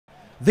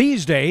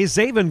These days,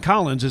 Zaven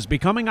Collins is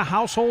becoming a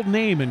household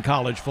name in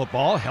college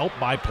football, helped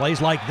by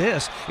plays like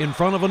this in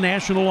front of a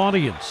national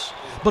audience.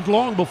 But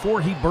long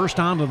before he burst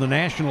onto the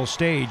national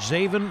stage,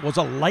 Zaven was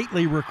a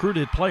lightly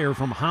recruited player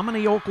from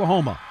Hominy,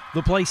 Oklahoma,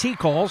 the place he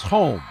calls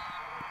home.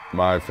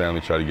 My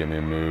family tried to get me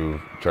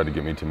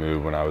to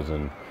move when I was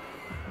in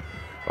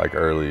like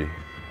early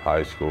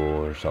high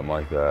school or something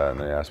like that, and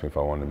they asked me if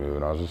I wanted to move,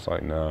 and I was just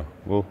like, no,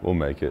 we'll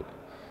make it.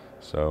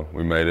 So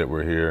we made it.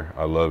 We're here.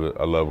 I love it.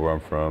 I love where I'm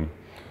from.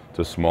 It's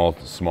a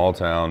small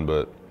town,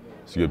 but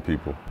it's good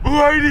people.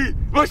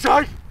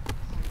 At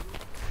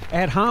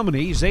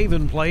Hominy,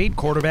 Zaven played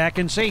quarterback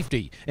and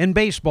safety, and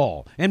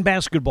baseball, and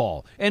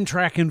basketball, and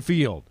track and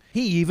field.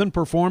 He even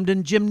performed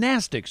in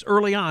gymnastics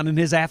early on in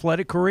his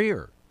athletic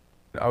career.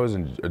 I was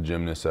a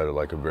gymnast at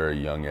like a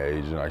very young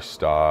age, and I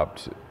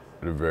stopped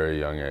at a very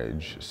young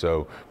age.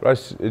 So,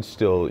 but it's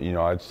still,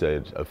 I'd say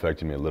it's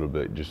affected me a little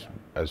bit, just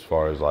as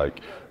far as like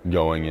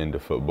going into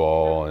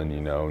football and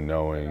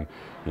knowing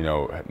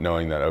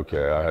that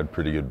okay, I had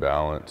pretty good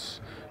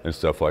balance and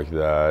stuff like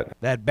that.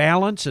 That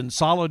balance and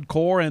solid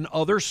core in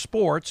other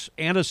sports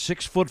and a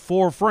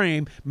 6'4"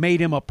 frame made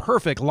him a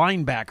perfect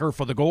linebacker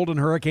for the Golden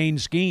Hurricane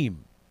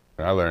scheme.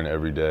 I learn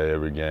every day,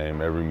 every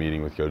game, every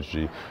meeting with Coach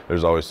G.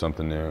 There's always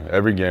something new.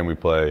 Every game we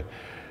play,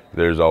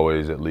 there's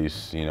always at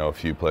least a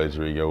few plays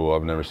where you go, well,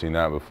 I've never seen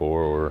that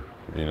before, or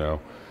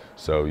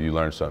so you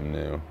learn something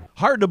new.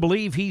 Hard to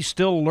believe he's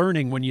still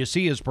learning when you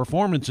see his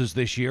performances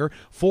this year.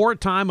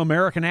 4-time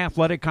American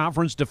Athletic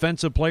Conference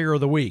Defensive Player of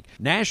the Week.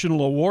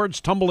 National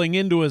awards tumbling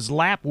into his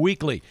lap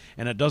weekly,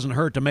 and it doesn't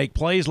hurt to make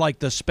plays like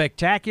the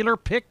spectacular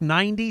pick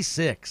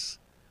 96.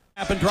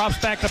 And drops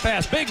back to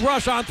pass. Big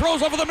rush on,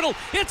 throws over the middle.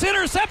 It's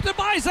intercepted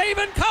by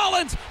Zaven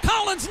Collins.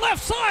 Collins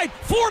left side,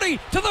 40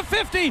 to the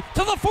 50,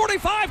 to the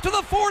 45, to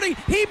the 40.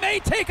 He may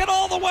take it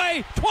all the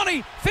way.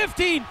 20,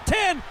 15,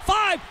 10,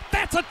 5.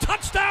 That's a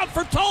touchdown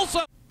for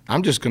Tulsa.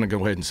 I'm just going to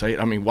go ahead and say it.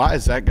 I mean, why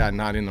is that guy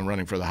not in the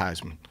running for the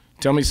Heisman?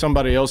 Tell me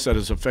somebody else that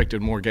has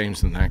affected more games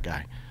than that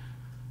guy.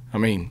 I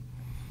mean,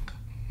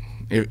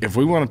 if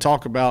we want to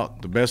talk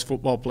about the best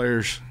football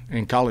players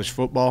in college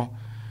football,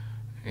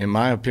 in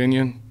my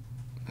opinion,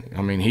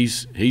 I mean,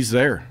 he's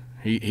there.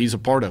 He's a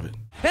part of it.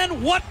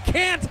 And what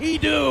can't he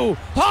do?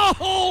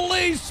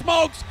 Holy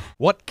smokes!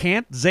 What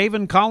can't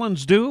Zaven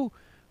Collins do?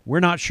 We're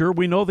not sure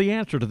we know the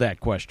answer to that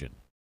question.